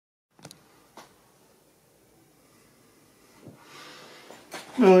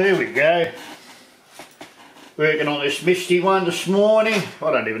Well, here we go. Working on this misty one this morning. I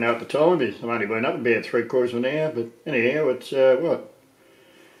don't even know what the time is. I've only been up about 3/4 of an hour, but anyhow, it's what?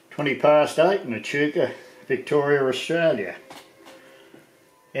 8:20 in Echuca, Victoria, Australia.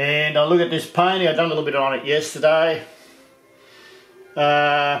 And I look at this painting. I've done a little bit on it yesterday.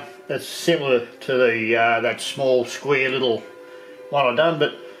 That's similar to the that small square little one I've done,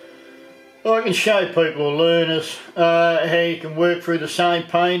 but I can show people or learners how you can work through the same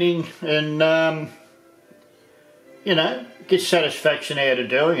painting and you know, get satisfaction out of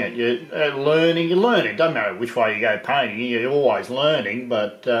doing it. You're learning. Doesn't matter which way you go painting, you're always learning,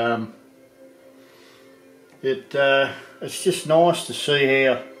 but it's just nice to see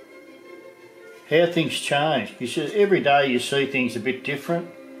how things change. Because every day you see things a bit different.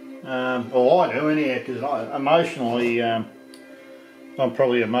 Or I do anyhow, because emotionally, I'm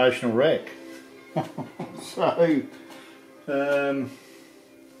probably an emotional wreck. So,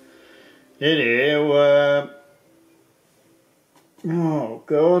 anyhow, oh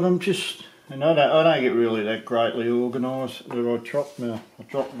God, I'm just, and I don't get really that greatly organised. I dropped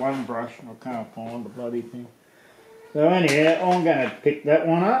one brush and I can't find the bloody thing. So anyhow, I'm going to pick that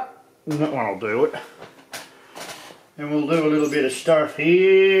one up, and that one will do it. And we'll do a little bit of stuff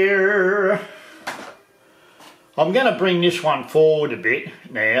here. I'm going to bring this one forward a bit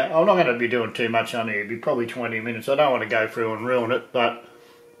now. I'm not going to be doing too much on here. It'll be probably 20 minutes. I don't want to go through and ruin it, but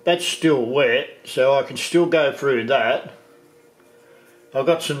that's still wet, so I can still go through that. I've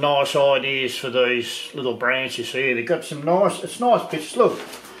got some nice ideas for these little branches here. They've got some nice, it's nice pictures. Look,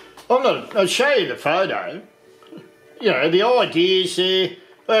 I'll show you the photo. You know, the ideas there.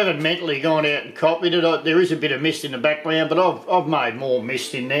 I haven't mentally gone out and copied it. There is a bit of mist in the background, but I've made more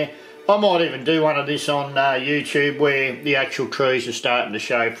mist in there. I might even do one of this on YouTube where the actual trees are starting to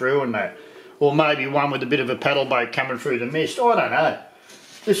show through and that. Or maybe one with a bit of a paddle boat coming through the mist. I don't know.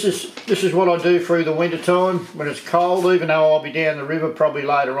 This is what I do through the winter time when it's cold, even though I'll be down the river probably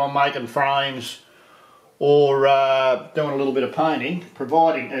later on making frames or doing a little bit of painting,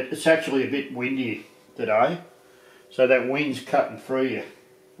 providing it's actually a bit windy today, so that wind's cutting through you.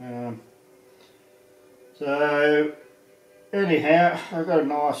 So anyhow, I've got a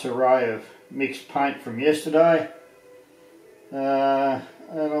nice array of mixed paint from yesterday, and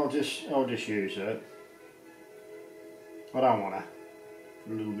I'll just use that. I don't want to.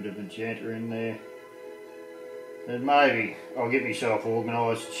 A little bit of magenta in there, and maybe I'll get myself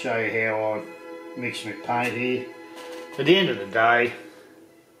organised to show you how I mix my paint here. At the end of the day,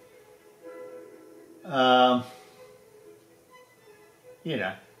 you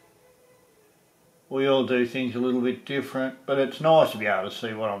know, we all do things a little bit different, but it's nice to be able to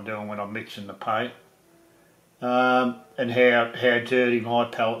see what I'm doing when I'm mixing the paint, and how dirty my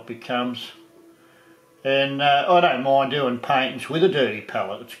palette becomes. And I don't mind doing paintings with a dirty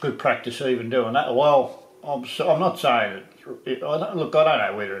palette. It's good practice even doing that. Well, I'm not saying it. Look, I don't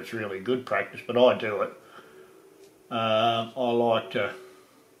know whether it's really good practice, but I do it. I like to.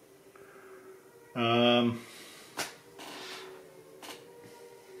 I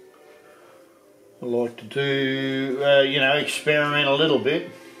like to do, you know, experiment a little bit,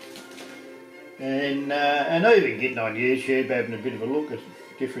 and even getting on YouTube, having a bit of a look at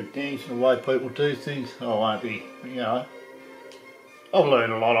different things and the way people do things. I won't be, you know, I've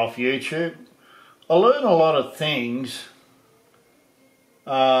learned a lot off YouTube. I learn a lot of things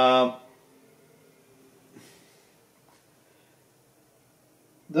that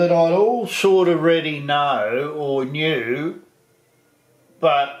I'd all sort of already know or knew,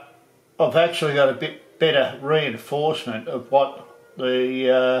 but I've actually got a bit better reinforcement of what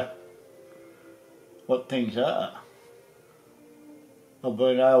the what things are. I've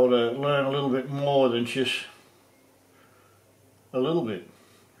been able to learn a little bit more than just a little bit,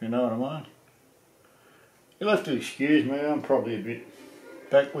 you know what I mean? You'll have to excuse me, I'm probably a bit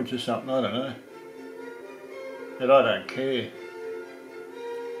backwards or something, I don't know. But I don't care.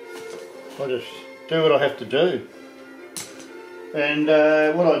 I just do what I have to do. And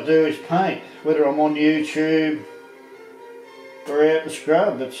what I do is paint, whether I'm on YouTube or out the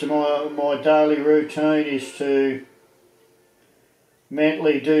scrub. That's my daily routine, is to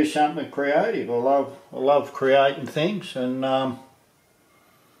mentally do something creative. I love creating things, and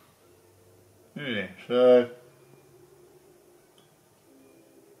yeah, so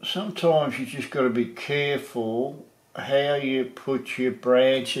sometimes you just got to be careful how you put your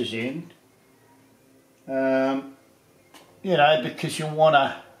branches in, you know, because you want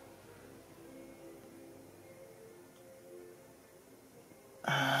to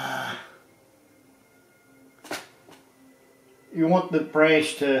you want the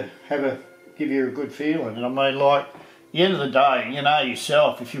branch to give you a good feeling. And I mean, like the end of the day, you know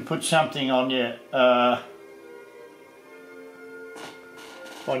yourself, if you put something on your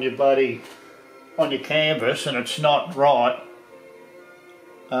canvas and it's not right,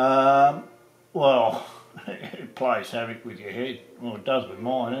 well, it plays havoc with your head. Well, it does with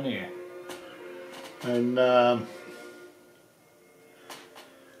mine anyhow. And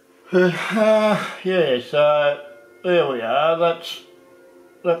yeah, so there we are.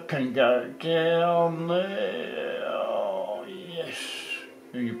 That can go down there. Oh yes.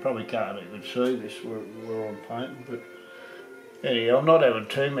 You probably can't even see this where I'm painting, but anyhow, I'm not having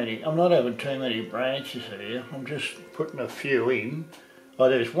too many branches here. I'm just putting a few in. Oh,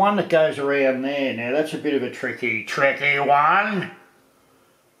 there's one that goes around there. Now that's a bit of a tricky one.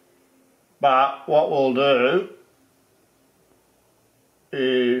 But what we'll do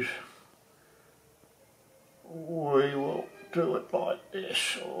is we will do it like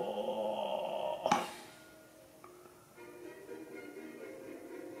this. Oh.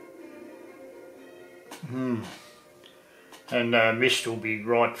 And mist will be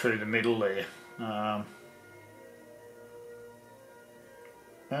right through the middle there.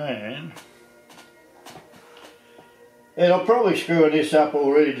 And I'm probably screwing this up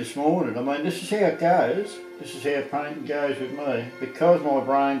already this morning. I mean, this is how it goes. This is how painting goes with me. Because my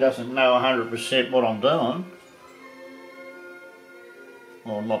brain doesn't know 100% what I'm doing.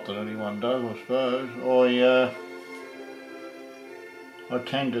 Well, not that anyone does, I suppose. I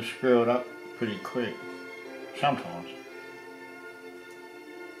tend to screw it up pretty quick. Sometimes.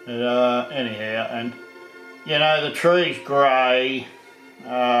 Anyhow, and you know, the tree's grey,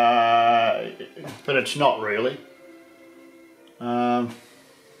 but it's not really.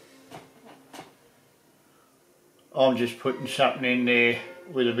 I'm just putting something in there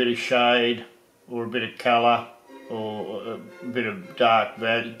with a bit of shade or a bit of colour or a bit of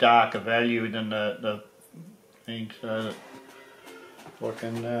darker value than the thing, so that I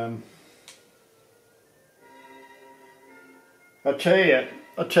can. I'll tell you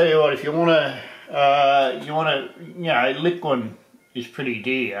what. If you want to, you know, liquid is pretty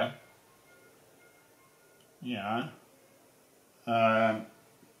dear. You know.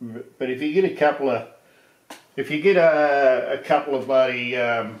 But if you get a couple of bloody,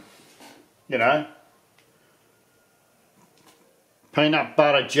 you know, peanut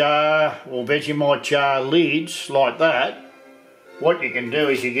butter jar or Vegemite jar lids like that, what you can do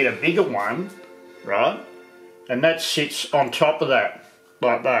is you get a bigger one, right, and that sits on top of that,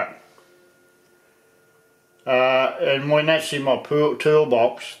 like that. And when that's in my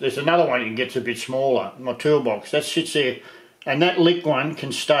toolbox, there's another one that gets a bit smaller, my toolbox, that sits there. And that lick one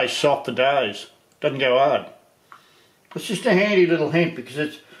can stay soft for days. Doesn't go hard. It's just a handy little hint because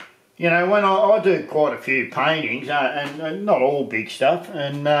it's, you know, when I do quite a few paintings and not all big stuff,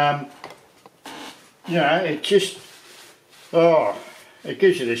 and you know, it just, oh, it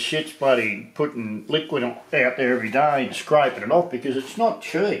gives you the shits bloody putting liquid out there every day and scraping it off because it's not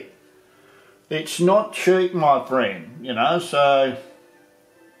cheap. It's not cheap, my friend. You know, so.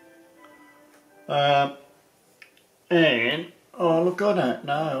 And, oh look, I don't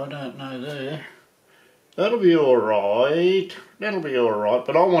know there. That'll be alright,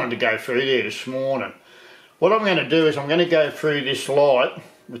 but I wanted to go through there this morning. What I'm going to do is I'm going to go through this light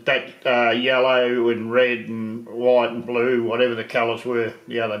with that yellow and red and white and blue, whatever the colours were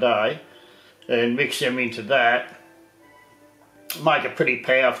the other day, and mix them into that. Make a pretty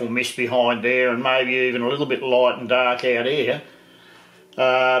powerful mist behind there and maybe even a little bit light and dark out here.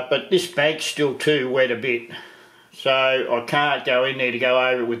 But this bank's still too wet a bit. So I can't go in there to go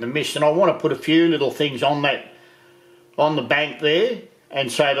over it with the mist, and I want to put a few little things on the bank there, and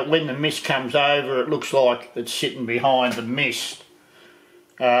so that when the mist comes over it looks like it's sitting behind the mist.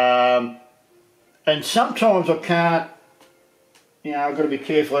 And sometimes I can't, you know, I've got to be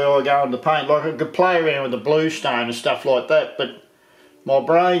careful how I go into the paint. Like I could play around with the blue stone and stuff like that, but my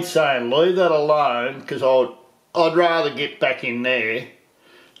brain's saying leave that alone because I'd rather get back in there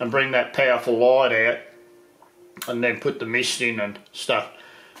and bring that powerful light out and then put the mist in and stuff.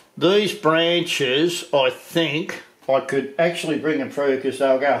 These branches, I think I could actually bring them through because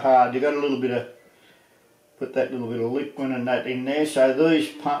they'll go hard. You've got a little bit of, put that little bit of liquid and that in there. So these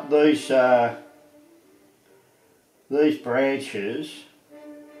branches,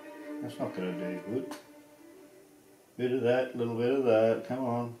 that's not going to do good. Bit of that, little bit of that. Come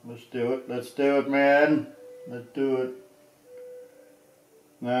on, let's do it, man. Let's do it.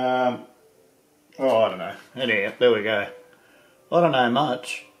 Oh, I don't know. Anyhow, there we go. I don't know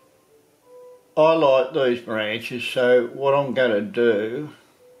much. I like these branches, so what I'm going to do...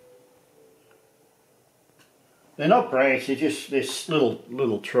 They're not branches, they're just they're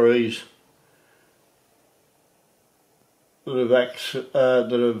little trees. that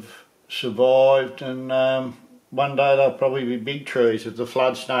have survived, and one day they'll probably be big trees if the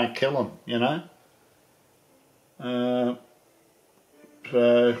floods don't kill them, you know.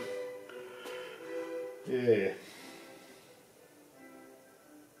 So yeah.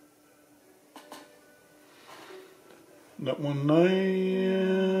 That one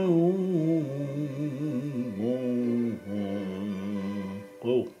there.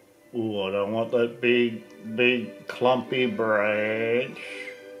 Oh, I don't want that big clumpy branch.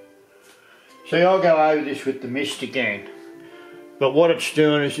 See, I'll go over this with the mist again. But what it's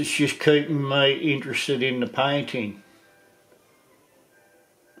doing is it's just keeping me interested in the painting.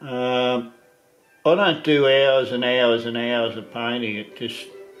 I don't do hours and hours and hours of painting.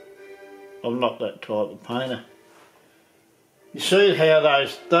 I'm not that type of painter. You see how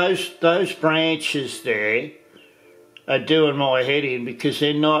those branches there are doing my head in, because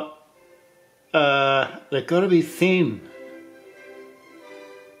they're not. They've got to be thin.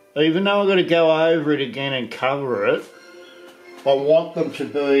 Even though I've got to go over it again and cover it, I want them to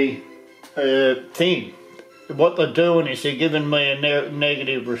be thin. What they're doing is they're giving me a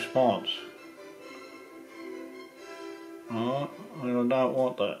negative response. Alright, and I don't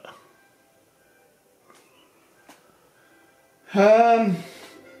want that.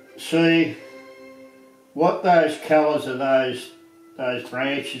 See, what those colours of those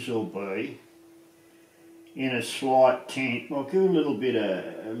branches will be in a slight tint. I'll give a little bit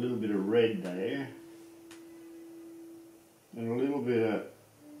of red there, and a little bit of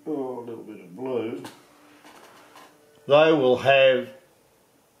blue. They will have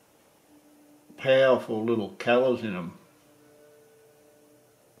powerful little colours in them,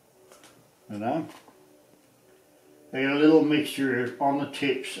 you know. They get a little mixture on the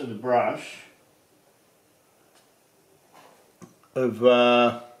tips of the brush of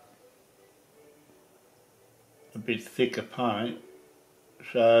a bit thicker paint.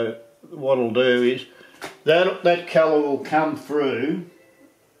 So what I'll do is that colour will come through.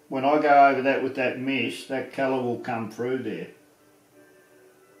 When I go over that with that mist, that colour will come through there.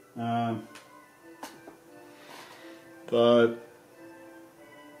 So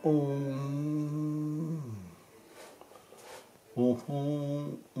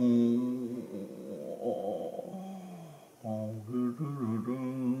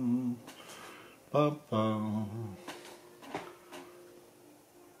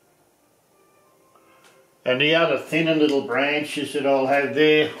and the other thinner little branches that I'll have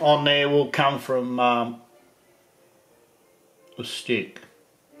there on there will come from a stick.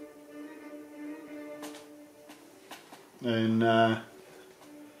 And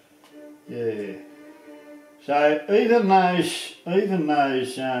yeah. So even those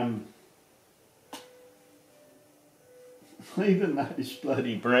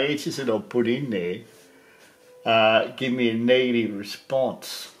bloody branches that I'll put in there give me a negative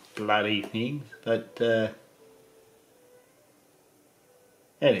response, bloody thing. But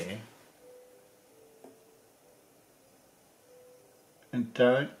anyway, and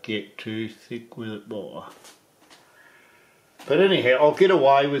don't get too thick with it, boy. But anyhow, I'll get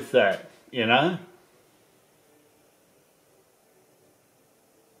away with that, you know.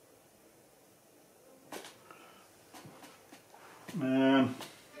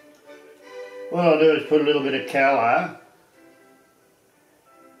 What I'll do is put a little bit of colour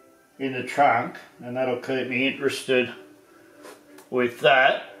in the trunk, and that'll keep me interested with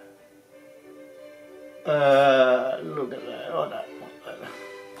that. Look at that, I don't want that.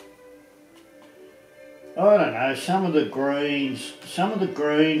 I don't know, some of the greens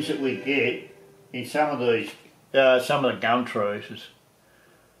that we get in some of these, some of the gum trees, is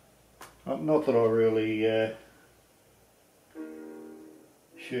not that I really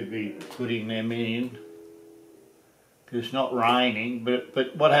should be putting them in, because it's not raining,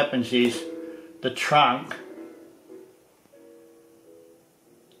 but what happens is the trunk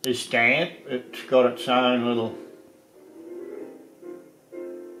is damp, it's got its own little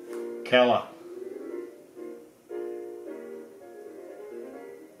colour.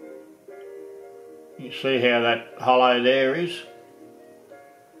 You see how that hollow there is?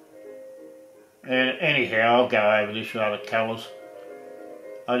 And anyhow, I'll go over this with other colours.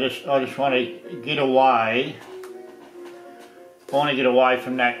 I just want to get away. I want to get away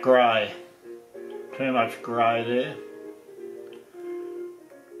from that grey. Too much grey there.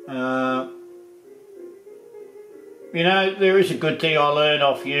 You know, there is a good thing I learned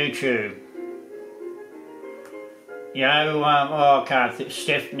off YouTube. You know, oh, I can't think.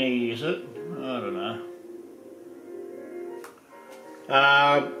 Stephanie, is it? I don't know.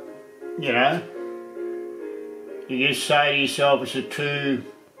 You know, you just say to yourself, it's a two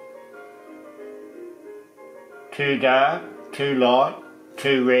too dark, too light,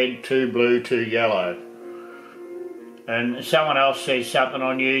 too red, too blue, too yellow. And someone else said something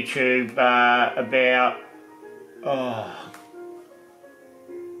on YouTube about,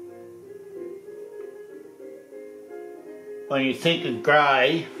 when you think of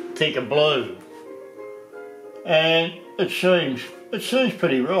grey, think of blue. And it seems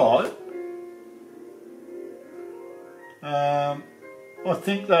pretty right. I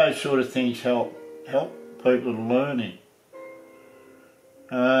think those sort of things help people learning.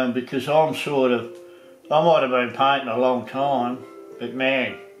 Because I might have been painting a long time, but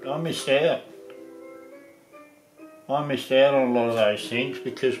man, I missed out. I missed out on a lot of those things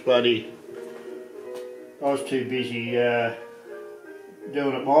because I was too busy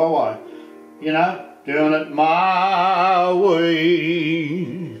doing it my way. You know, doing it my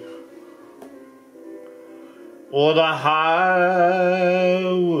way. Or the highway.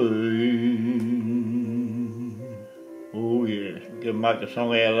 Oh yeah, you could make a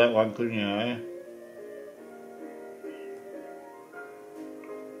song out of that one, couldn't you, eh?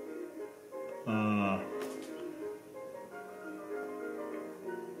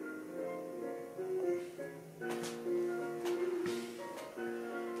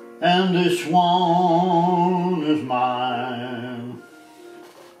 And this one is mine,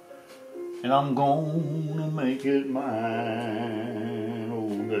 and I'm gonna make it mine, oh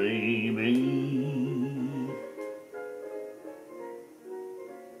baby.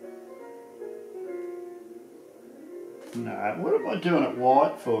 No, what am I doing it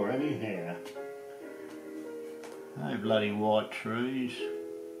white for anyhow? No bloody white trees.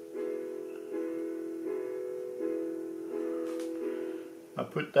 I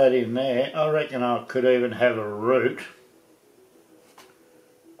put that in there. I reckon I could even have a root.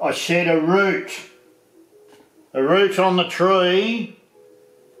 I said a root. A root on the tree.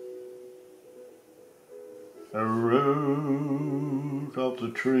 A root of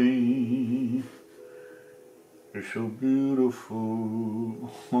the tree. It's so beautiful.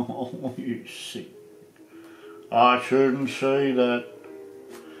 Oh, you see. I shouldn't say that.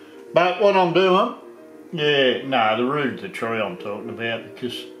 But what I'm doing, yeah, no, the root of the tree I'm talking about,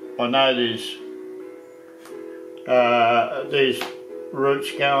 because I know there's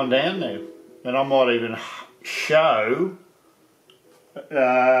roots going down there, and I might even show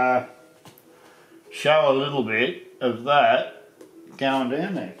a little bit of that going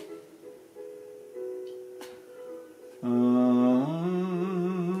down there.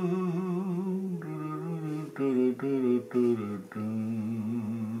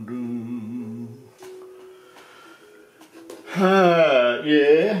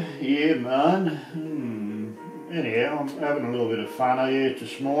 Yeah, man. Anyhow, I'm having a little bit of fun here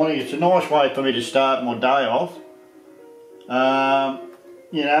this morning. It's a nice way for me to start my day off.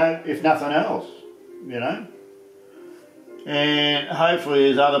 You know, if nothing else, you know. And hopefully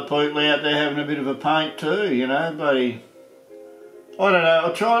there's other people out there having a bit of a paint too, you know, buddy. I don't know,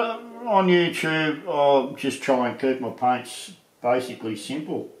 I'll try on YouTube, I'll just try and keep my paints basically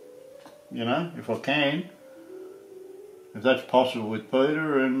simple, you know, if I can. If that's possible with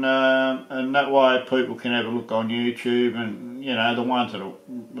Peter, and that way people can have a look on YouTube, and you know, the ones that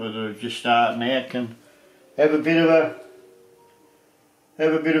are just starting out can have a bit of a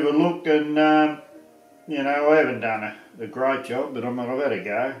look. And you know, I haven't done a great job, but I've had a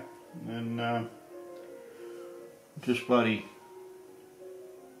go, and just bloody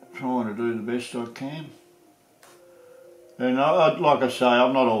trying to do the best I can. And like I say,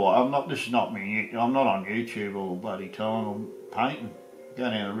 this is not me, I'm not on YouTube all bloody time, I'm painting, go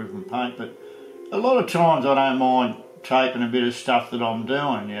down the river and paint, but a lot of times I don't mind taping a bit of stuff that I'm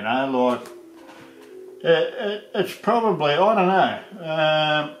doing, you know, like, it's probably, I don't know,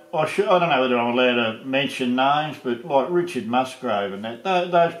 I don't know whether I'm allowed to mention names, but like Richard Musgrave and that,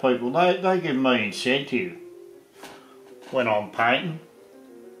 those people, they give me incentive when I'm painting.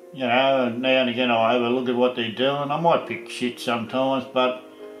 You know, and now and again I have a look at what they're doing. I might pick shit sometimes, but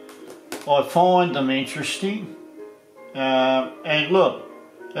I find them interesting. And look,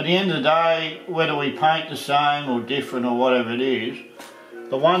 at the end of the day, whether we paint the same or different or whatever it is,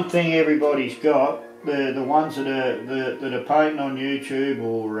 the one thing everybody's got, the ones that are painting on YouTube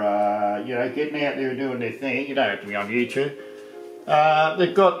or you know, getting out there and doing their thing, you don't have to be on YouTube,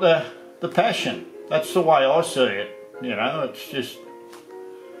 they've got the passion. That's the way I see it, you know, it's just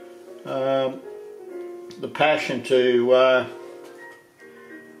the passion to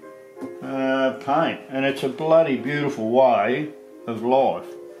paint, and it's a bloody beautiful way of life.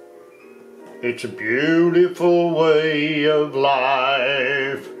 It's a beautiful way of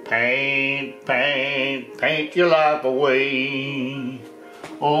life. Paint, paint, paint your life away.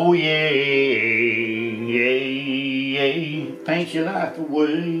 Oh yeah, yeah. ye, paint your life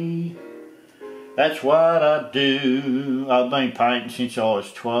away. That's what I do. I've been painting since I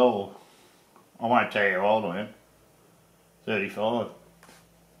was 12. I won't tell you how old I am. 35.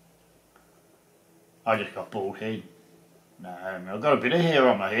 I just got bald head. No, I've got a bit of hair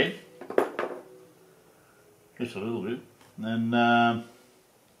on my head. Just a little bit. And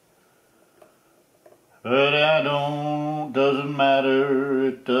but I don't, doesn't matter,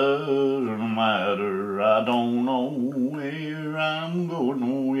 it doesn't matter. I don't know where I'm going,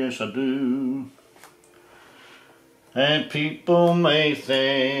 oh yes I do. And people may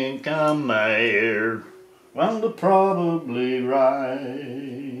think I'm there, well they're probably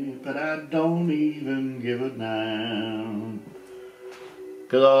right, but I don't even give a damn.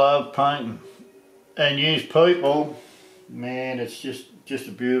 Cause I love painting. And use people, man, it's just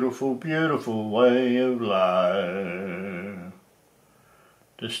a beautiful, beautiful way of life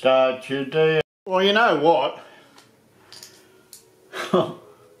to start your day. Well, you know what?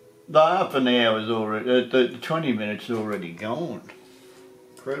 The half an hour is already, the 20 minutes is already gone.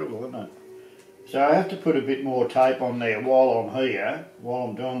 Incredible, isn't it? So I have to put a bit more tape on there while I'm here, while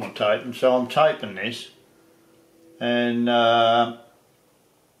I'm doing my taping. So I'm taping this, and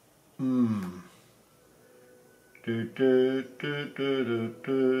do, do, do, do, do,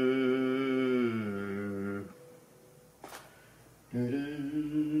 do. Do,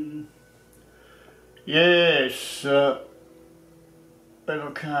 do. Yes, but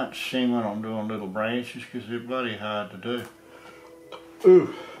I can't sing when I'm doing little branches because they're bloody hard to do.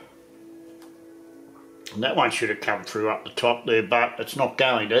 Ooh. And that one should have come through up the top there, but it's not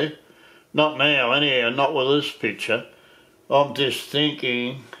going to. Not now, anyhow, not with this picture. I'm just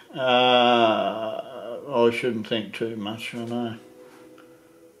thinking, I shouldn't think too much, I know.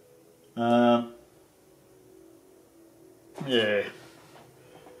 Yeah.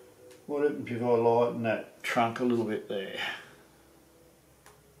 What happens if I lighten that trunk a little bit there?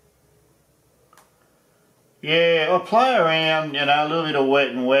 Yeah, I play around, you know, a little bit of wet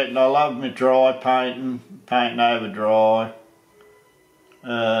and wet, and I love my dry painting over dry.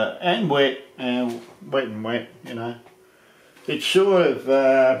 And wet, and wet, you know. It's sort of,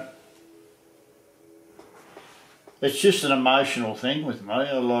 it's just an emotional thing with me.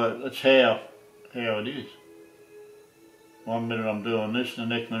 That's how it is. One minute I'm doing this, the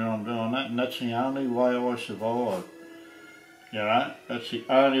next minute I'm doing that, and that's the only way I survive. You know, that's the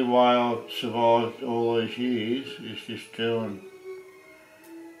only way I've survived all these years, is just doing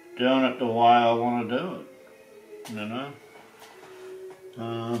it the way I want to do it. You know.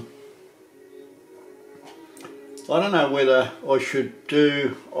 I don't know whether I should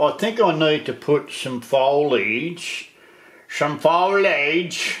do, I think I need to put some foliage. I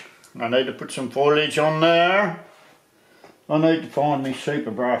need to put some foliage on there. I need to find my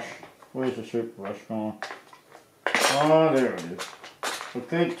super brush. Where's the super brush gone? Oh, there it is. I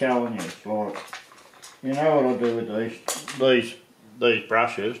keep telling you, it's like, you know what I do with these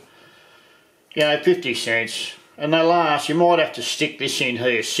brushes? You know, 50 cents. And they last. You might have to stick this in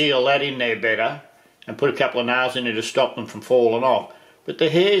here, seal that in there better, and put a couple of nails in there to stop them from falling off. But the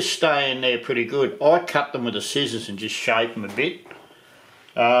hairs stay in there pretty good. I cut them with the scissors and just shape them a bit.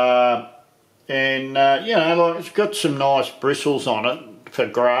 You know, like it's got some nice bristles on it for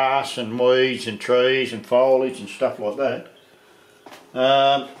grass and weeds and trees and foliage and stuff like that.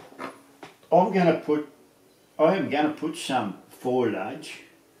 I am going to put some foliage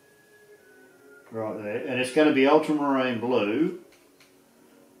right there, and it's going to be ultramarine blue,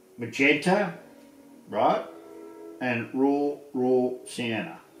 magenta, right, and raw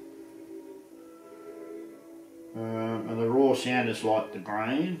sienna. And the raw sienna is like the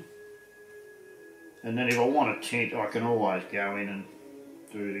green. And then if I want a tint, I can always go in and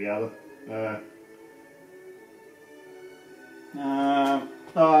do the other.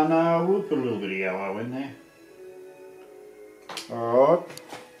 Oh no, we'll put a little bit of yellow in there. Alright.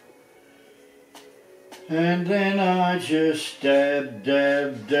 And then I just dab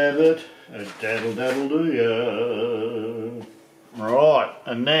it. Daddle do ya. Right,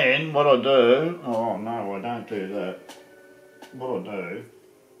 and then what I do, oh no, I don't do that. What I do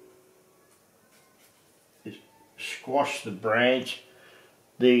is squash the branch,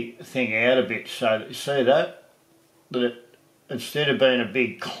 the thing out a bit, so that you see that it, instead of being a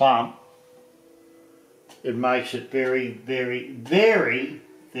big clump, it makes it very, very, very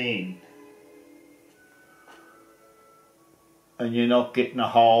thin. And you're not getting a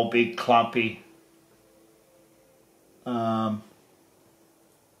whole big clumpy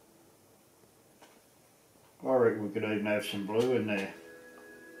I reckon we could even have some blue in there.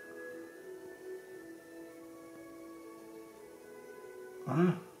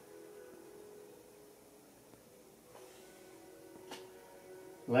 Huh?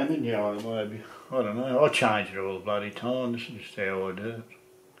 lemon yellow maybe. I don't know. I change it all the bloody time. This is just how I do it.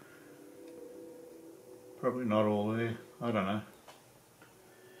 Probably not all there. I don't know.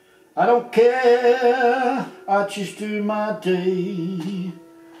 I don't care. I just do my day.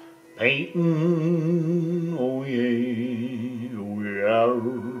 Painting. Oh yeah. Oh yeah.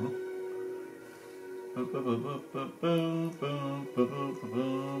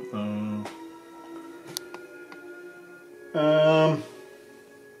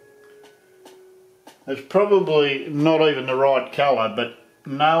 It's probably not even the right colour, but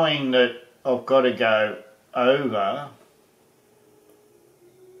knowing that I've got to go over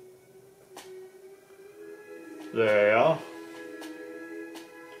there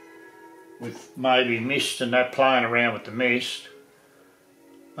with maybe mist and that, playing around with the mist,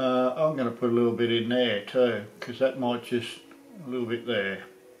 I'm going to put a little bit in there too, because that might just a little bit there,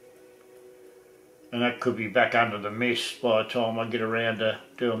 and that could be back under the mist by the time I get around to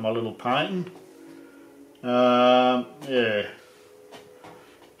doing my little painting. Yeah.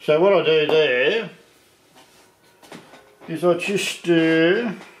 So what I do there is I just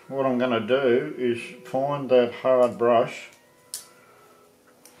do, what I'm going to do is find that hard brush,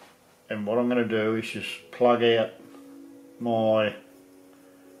 and what I'm going to do is just plug out my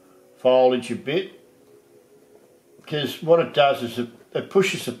foliage a bit, because what it does is it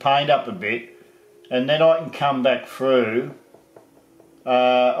pushes the paint up a bit, and then I can come back through.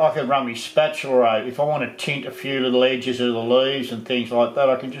 I can run my spatula over. If I want to tint a few little edges of the leaves and things like that,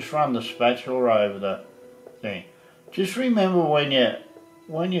 I can just run the spatula over the thing. Just remember when you're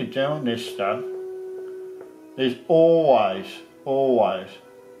doing this stuff, there's always a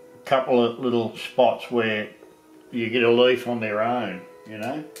couple of little spots where you get a leaf on their own, you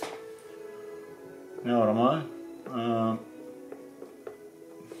know? You know what I mean?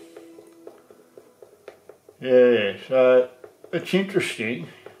 Yeah, so it's interesting,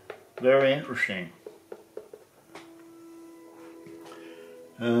 very interesting.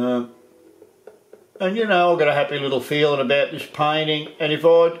 And you know, I've got a happy little feeling about this painting, and if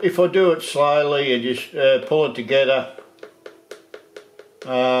I do it slowly and just pull it together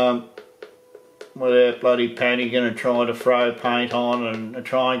without bloody panicking and trying to throw paint on and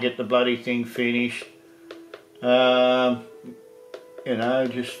try and get the bloody thing finished, you know,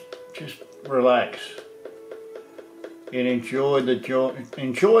 just relax and enjoy the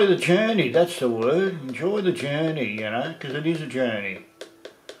journey. That's the word. Enjoy the journey, you know, because it is a journey.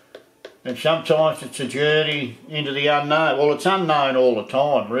 And sometimes it's a journey into the unknown. Well, it's unknown all the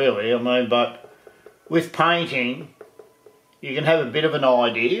time, really. I mean, but with painting, you can have a bit of an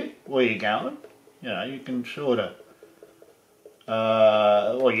idea where you're going. You know, you can sort of,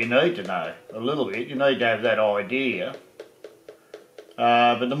 well, you need to know a little bit. You need to have that idea.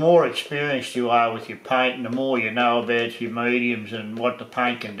 But the more experienced you are with your painting, the more you know about your mediums and what the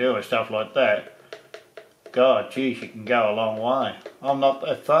paint can do and stuff like that. God, geez, you can go a long way. I'm not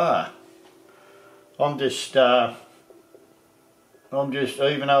that far. I'm just, even though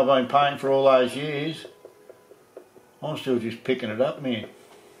I've been painting for all those years, I'm still just picking it up, man.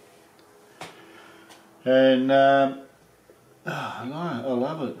 And, I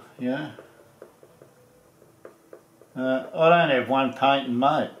love it, yeah. I don't have one painting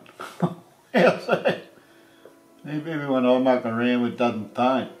mate. How's that? Everyone I'm mucking around with doesn't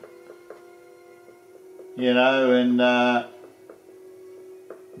paint. You know, and I'm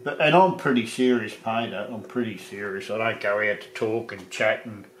a pretty serious painter. I'm pretty serious. I don't go out to talk and chat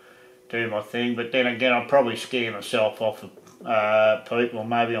and do my thing. But then again, I probably scare myself off of people.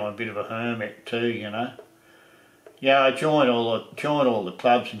 Maybe I'm a bit of a hermit too, you know. Yeah, I join all the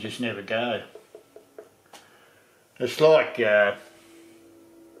clubs and just never go. It's like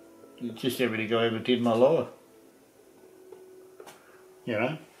just everything I ever did in my life. You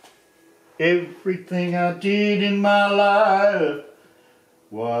know? Everything I did in my life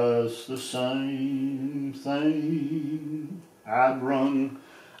was the same thing. I'd run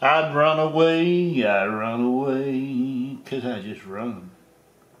away, 'cause I just run.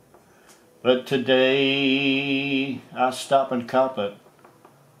 But today I stop and cop it.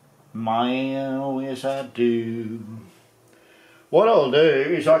 Man, yes I do. What I'll do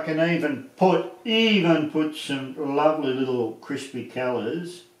is I can even put some lovely little crispy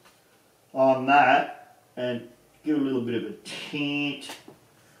colours on that and give a little bit of a tint,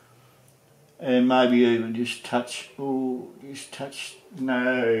 and maybe even just touch, no,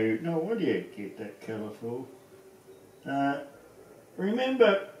 what do you get that colour for?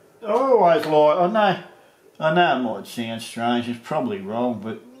 Remember, I always like, I know it might sound strange, it's probably wrong,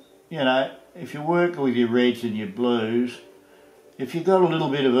 but you know, if you're working with your reds and your blues, if you've got a little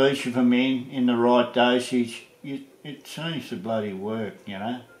bit of each of them in the right dosage, it seems to bloody work, you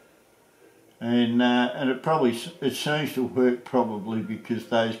know. And it seems to work probably because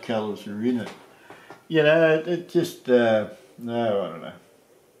those colours are in it. You know, it just no, I don't know.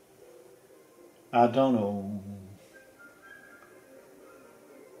 I don't know.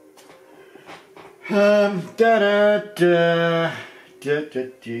 Da da da da da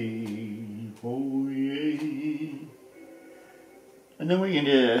dee, oh yeah. And then we can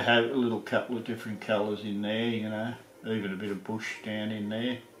have a little couple of different colours in there, you know, even a bit of bush down in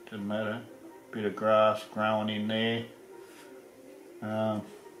there, doesn't matter. A bit of grass growing in there.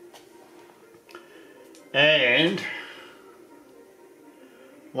 And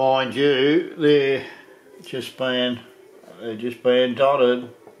mind you, they're just being dotted.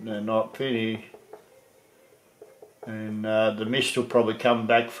 They're not finished. And the mist will probably come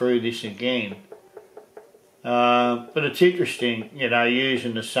back through this again. But it's interesting, you know,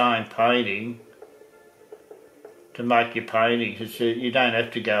 using the same painting to make your paintings. You don't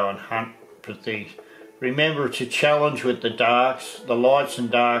have to go and hunt for things. Remember, it's a challenge with the darks, the lights and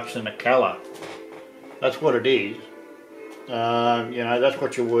darks and the colour. That's what it is. You know, that's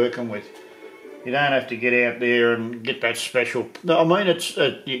what you're working with. You don't have to get out there and get that special. I mean,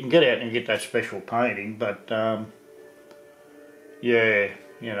 you can get out and get that special painting, but yeah,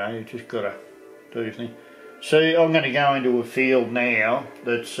 you know, you just got to do your thing. See, I'm going to go into a field now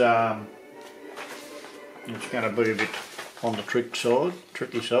that's it's going to be a bit on the tricky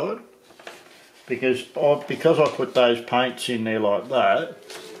side, because I put those paints in there like that.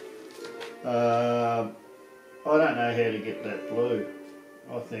 I don't know how to get that blue.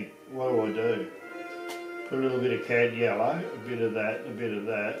 I think, what do? Put a little bit of cad yellow, a bit of that, a bit of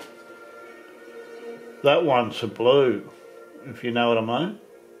that. That one's a blue, if you know what I mean.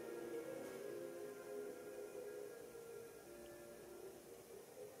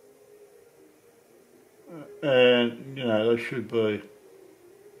 And, you know, they should be.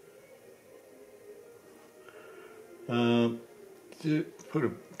 Put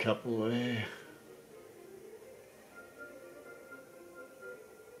a couple there.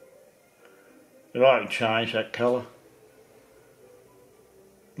 But I can change that colour.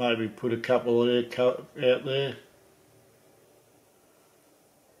 Maybe put a couple there out there.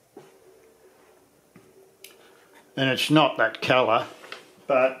 And it's not that colour,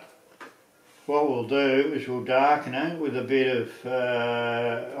 but what we'll do is we'll darken it with a bit of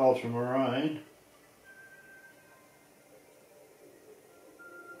ultramarine.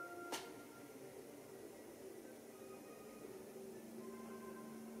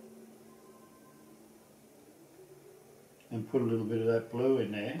 And put a little bit of that blue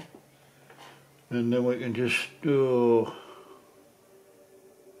in there. And then we can just do...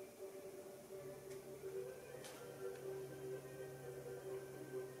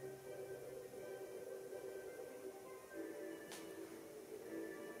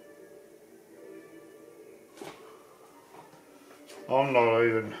 I'm not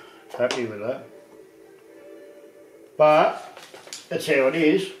even happy with that. But that's how it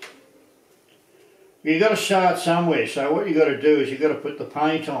is. You've got to start somewhere, so what you've got to do is you've got to put the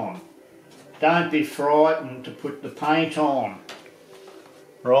paint on. Don't be frightened to put the paint on,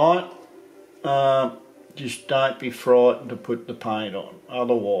 right? Just don't be frightened to put the paint on,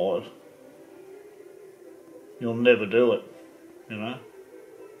 otherwise you'll never do it, you know.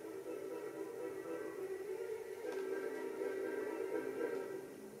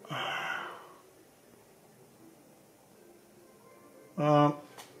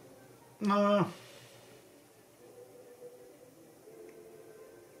 No.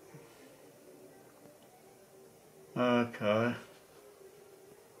 Okay.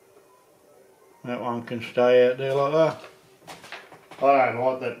 That one can stay out there like that. I don't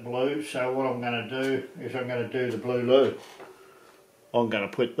like that blue, so what I'm going to do is I'm going to do the blue loo. I'm going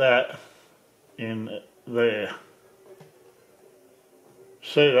to put that in there.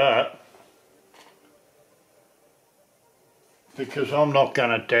 See that? Because I'm not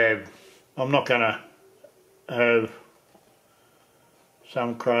going to dab. I'm not going to have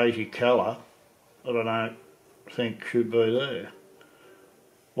some crazy colour that I don't think should be there.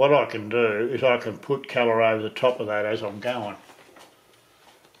 What I can do is I can put colour over the top of that as I'm going.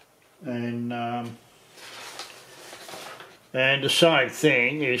 And the same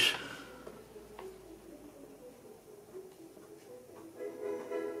thing is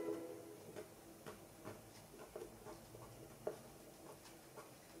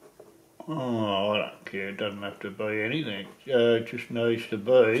I don't care, it doesn't have to be anything, it just needs to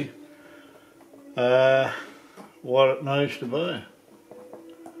be what it needs to be.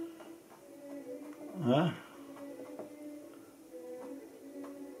 Huh?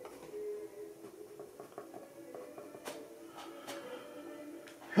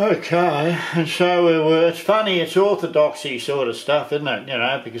 Okay, and so we were, it's funny, it's orthodoxy sort of stuff, isn't it? You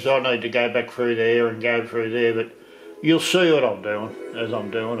know, because I need to go back through there and go through there, but you'll see what I'm doing as I'm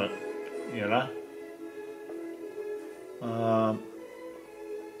doing it, you know.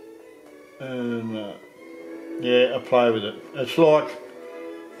 Yeah, I play with it. It's like,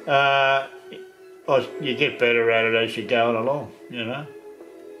 you get better at it as you're going along, you know.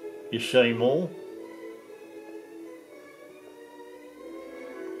 You see more.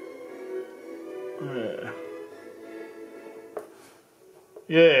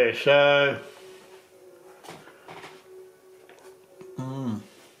 Yeah, so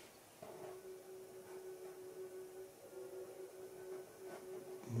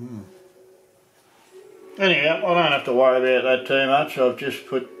anyhow, I don't have to worry about that too much. I've just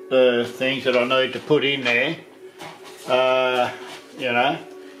put the things that I need to put in there. You know,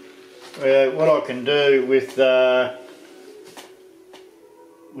 what I can do with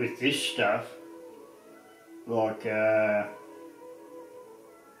this stuff, like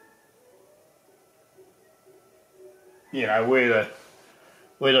you know, where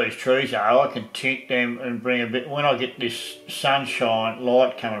these trees are, I can tint them and bring a bit. When I get this sunshine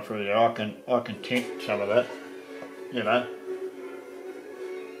light coming through there, I can tint some of that, you know,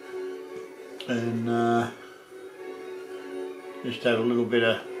 and just have a little bit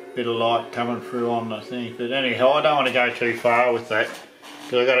of light coming through on the thing. But anyhow, I don't want to go too far with that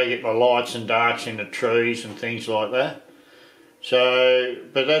because I've got to get my lights and darks in the trees and things like that. So,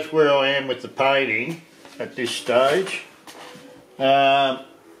 but that's where I am with the painting at this stage.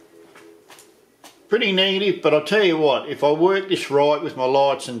 Pretty negative, but I'll tell you what, if I work this right with my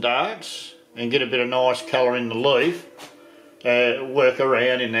lights and darks and get a bit of nice colour in the leaf, work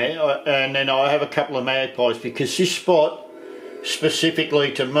around in there, and then I have a couple of magpies, because this spot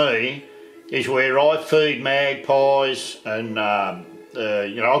specifically to me is where I feed magpies, and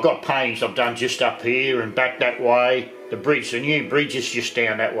you know, I've got paintings I've done just up here and back that way. The new bridge is just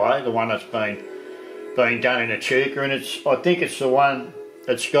down that way, the one that's been done in Echuca, and I think it's the one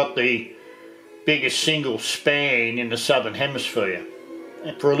that's got the biggest single span in the southern hemisphere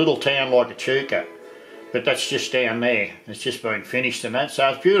for a little town like Echuca. But that's just down there. It's just been finished and that, so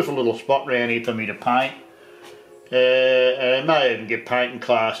it's a beautiful little spot round here for me to paint. And I may even get painting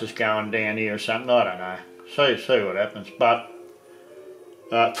classes going down here or something, I don't know. See what happens. But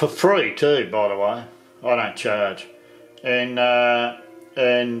for free too, by the way. I don't charge. And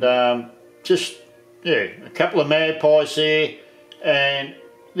just, yeah, a couple of magpies there, and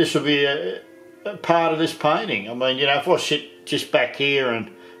this will be a part of this painting. I mean, you know, if I sit just back here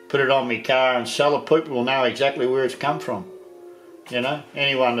and put it on my car and sell it, people will know exactly where it's come from. You know,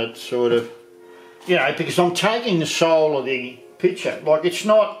 anyone that's sort of, you know, because I'm taking the soul of the picture. Like, it's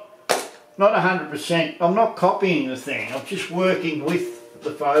not 100%, I'm not copying the thing, I'm just working with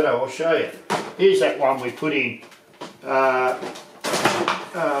the photo. I'll show you. Here's that one we put in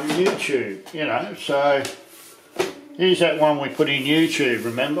YouTube, you know, so here's that one we put in YouTube,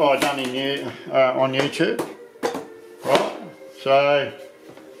 remember, I done on YouTube, right, so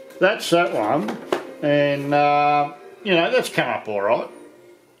that's that one, and you know, that's come up alright,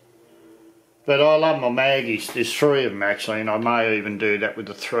 but I love my Maggies. There's 3 of them actually, and I may even do that with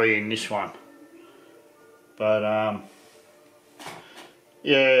the 3 in this one, but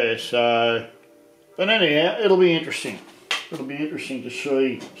yeah, so, but anyhow, it'll be interesting. It'll be interesting to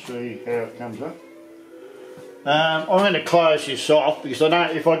see how it comes up. I'm going to close this off because I know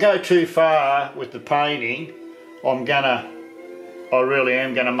if I go too far with the painting, I really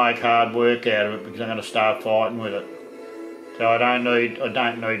am gonna make hard work out of it, because I'm going to start fighting with it. So I don't need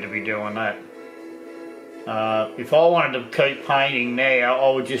to be doing that. If I wanted to keep painting now, I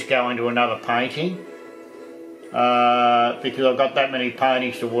would just go into another painting. Because I've got that many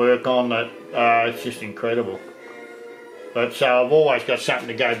paintings to work on that it's just incredible. But so I've always got something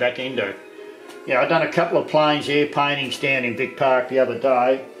to go back into. You know, I've done a couple of plains air paintings down in Vic Park the other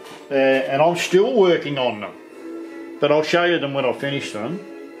day, and I'm still working on them. But I'll show you them when I finish them,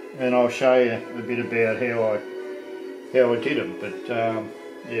 and I'll show you a bit about how I did them. But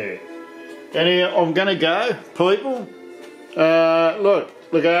yeah. Anyhow, I'm going to go, people.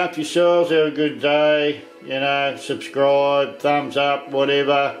 Look after yourselves. Have a good day. You know, subscribe, thumbs up,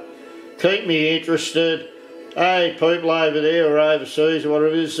 whatever. Keep me interested. Hey, people over there or overseas or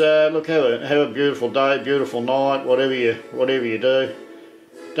whatever it is, look, have a beautiful day, beautiful night, whatever you do.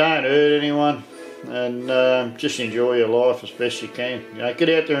 Don't hurt anyone, and just enjoy your life as best you can. You know, get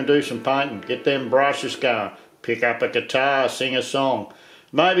out there and do some painting. Get them brushes going. Pick up a guitar, sing a song.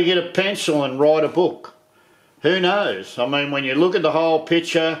 Maybe get a pencil and write a book. Who knows? I mean, when you look at the whole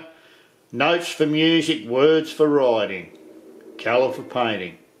picture, notes for music, words for writing, colour for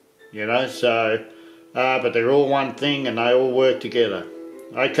painting. you know, so, but they're all one thing and they all work together.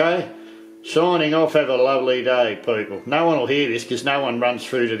 Okay? Signing off, have a lovely day, people. No one will hear this because no one runs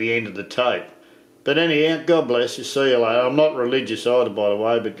through to the end of the tape. But anyhow, God bless you, see you later. I'm not religious either, by the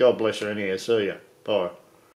way, but God bless you anyhow, see you. Bye.